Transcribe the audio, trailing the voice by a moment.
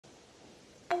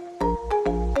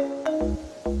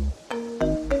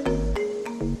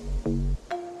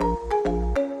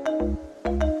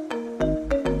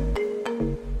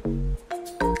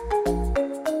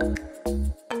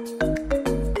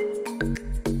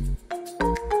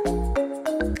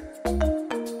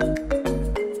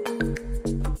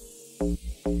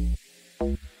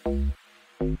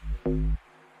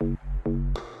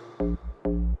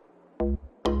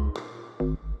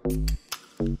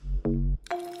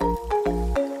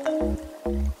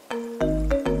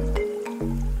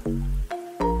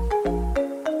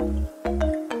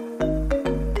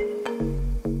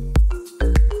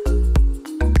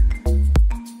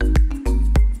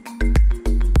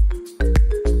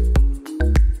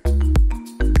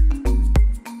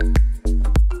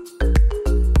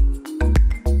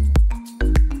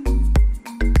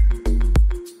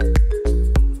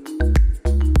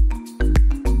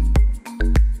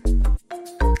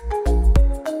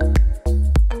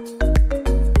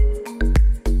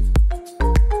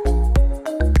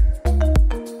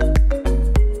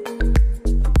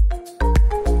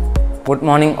Good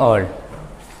morning all.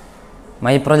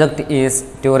 My project is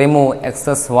to remove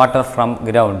excess water from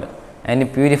ground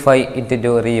and purify it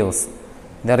to reuse.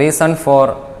 The reason for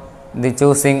the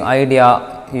choosing idea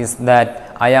is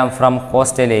that I am from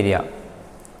coastal area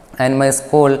and my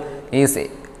school is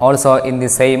also in the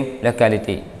same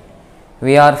locality.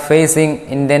 We are facing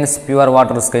intense pure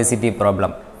water scarcity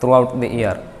problem throughout the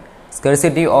year.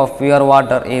 Scarcity of pure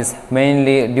water is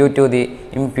mainly due to the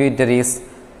impurities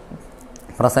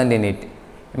present in it.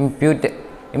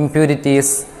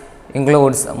 Impurities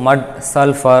includes mud,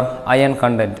 sulfur, iron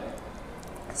content.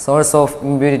 Source of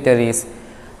impurities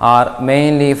are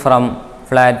mainly from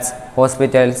flats,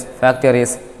 hospitals,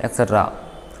 factories, etc.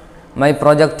 My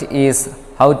project is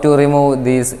how to remove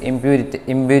these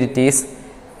impurities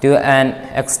to an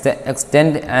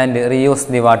extent and reuse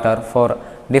the water for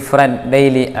different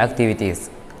daily activities.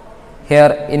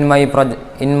 Here in my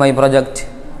project,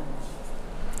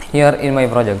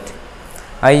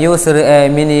 I used a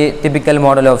mini typical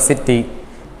model of Seethi,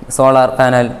 solar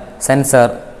panel,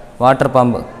 sensor, water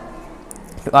pump,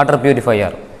 water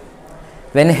purifier.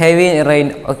 When heavy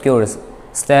rain occurs,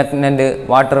 stagnant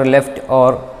water left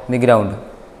over the ground.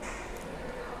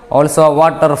 Also,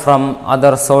 water from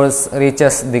other source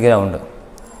reaches the ground.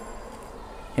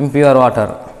 Impure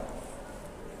water.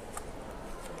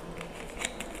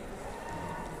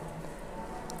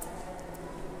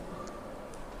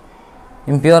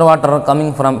 Impure water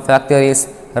coming from factories,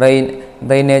 rain,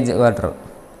 drainage water.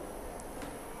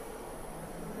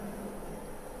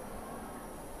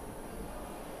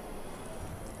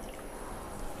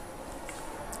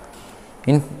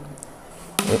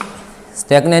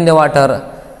 Stagnant water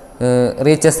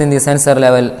reaches in the sensor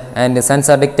level and the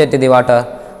sensor dictates the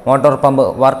water pump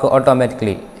work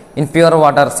automatically. Impure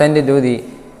water sent to the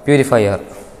purifier.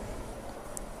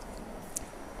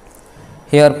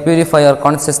 Here purifier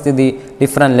consists of the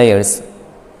different layers: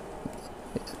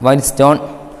 white stone,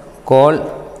 coal,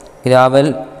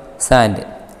 gravel, sand.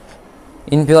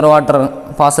 Impure water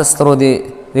passes through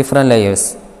the different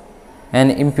layers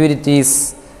and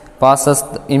impurities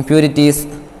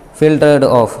filtered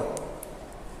off.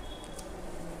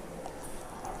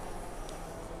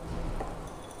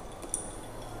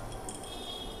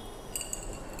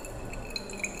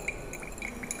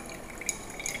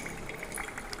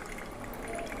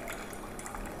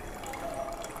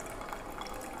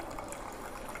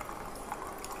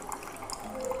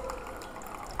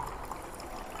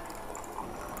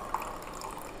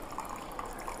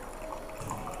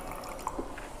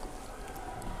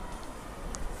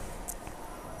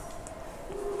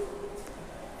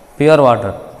 Pure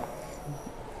water.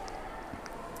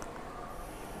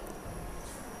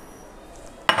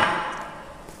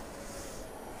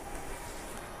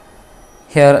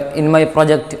 Here in my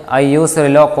project I use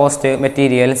low cost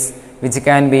materials which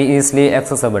can be easily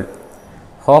accessible.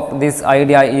 Hope this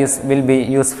idea will be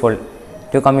useful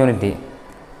to community.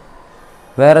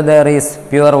 Where there is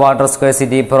pure water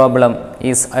scarcity problem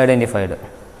is identified.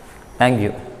 Thank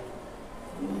you.